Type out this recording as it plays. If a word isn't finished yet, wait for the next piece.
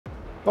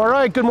All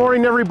right, good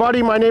morning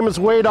everybody. My name is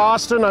Wade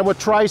Austin. I'm with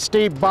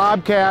Tri-State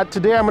Bobcat.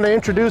 Today I'm going to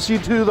introduce you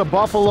to the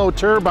Buffalo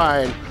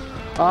Turbine.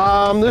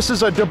 This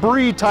is a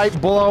debris type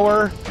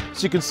blower.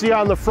 So you can see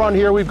on the front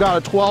here we've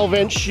got a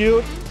 12-inch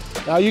chute.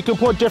 Now you can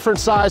put different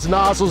size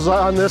nozzles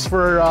on this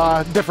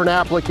for different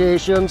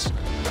applications.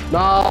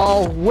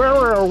 Now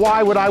where or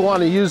why would I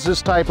want to use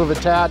this type of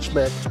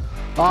attachment?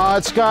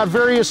 It's got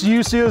various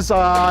uses.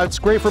 It's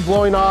great for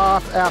blowing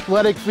off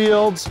athletic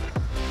fields,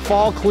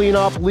 fall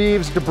cleanup,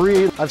 leaves,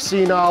 debris. I've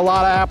seen a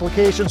lot of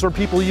applications where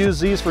people use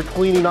these for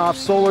cleaning off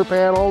solar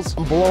panels,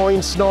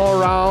 blowing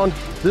snow around.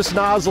 This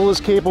nozzle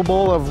is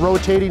capable of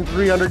rotating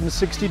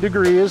 360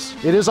 degrees.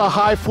 It is a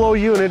high flow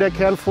unit. It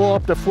can flow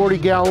up to 40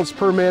 gallons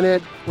per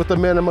minute with a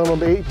minimum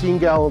of 18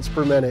 gallons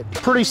per minute.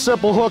 Pretty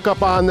simple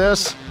hookup on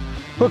this.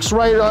 Hooks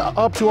right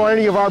up to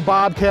any of our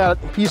Bobcat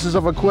pieces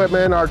of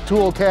equipment, our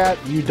Toolcat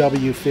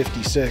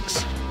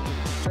UW56,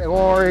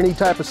 or any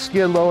type of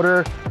skid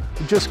loader.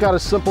 You just got a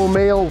simple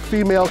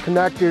male-female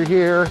connector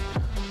here.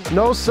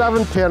 No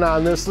 7-pin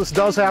on this. This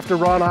does have to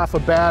run off a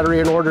battery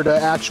in order to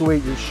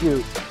actuate your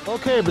chute.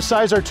 Okay,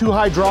 besides our two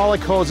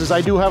hydraulic hoses, I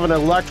do have an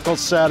electrical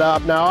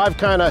setup. Now I've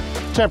kind of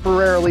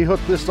temporarily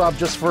hooked this up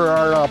just for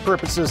our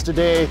purposes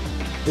today.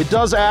 It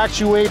does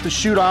actuate the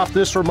chute off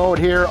this remote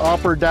here,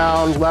 up or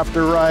down, left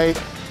or right,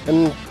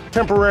 and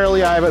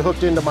temporarily I have it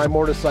hooked into my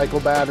motorcycle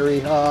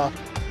battery.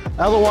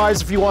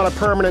 Otherwise, if you want a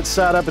permanent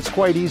setup, it's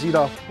quite easy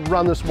to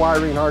run this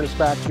wiring harness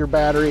back to your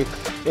battery.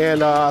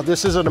 And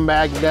this isn't a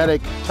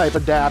magnetic type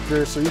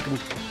adapter, so you can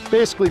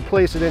basically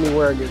place it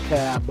anywhere in your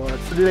cab. But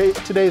for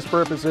today's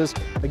purposes,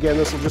 again,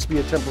 this will just be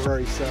a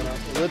temporary setup.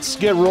 Let's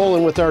get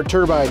rolling with our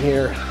turbine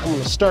here. I'm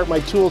going to start my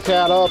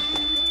Toolcat up.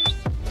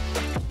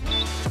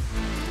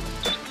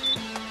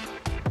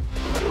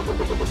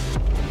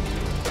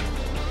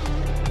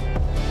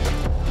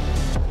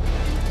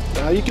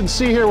 Now you can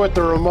see here with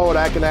the remote,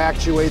 I can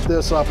actuate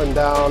this up and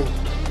down.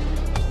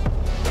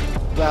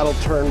 That'll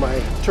turn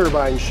my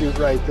turbine chute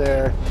right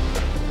there.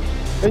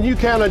 And you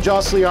can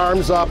adjust the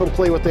arms up and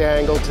play with the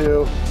angle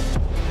too,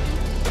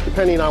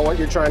 depending on what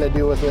you're trying to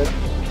do with it.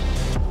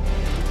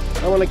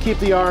 I want to keep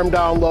the arm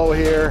down low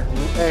here and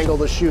angle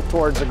the chute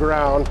towards the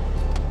ground.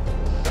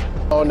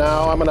 So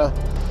now I'm going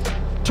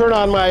to turn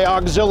on my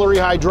auxiliary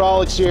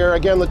hydraulics here.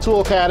 Again, the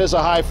Toolcat is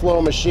a high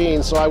flow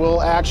machine, so I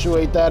will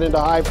actuate that into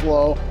high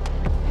flow.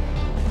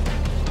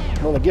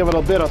 I'm going to give it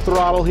a bit of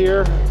throttle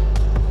here.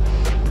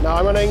 Now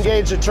I'm going to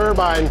engage the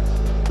turbine.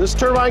 This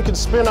turbine can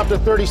spin up to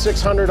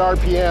 3,600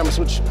 RPMs,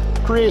 which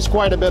creates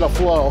quite a bit of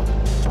flow.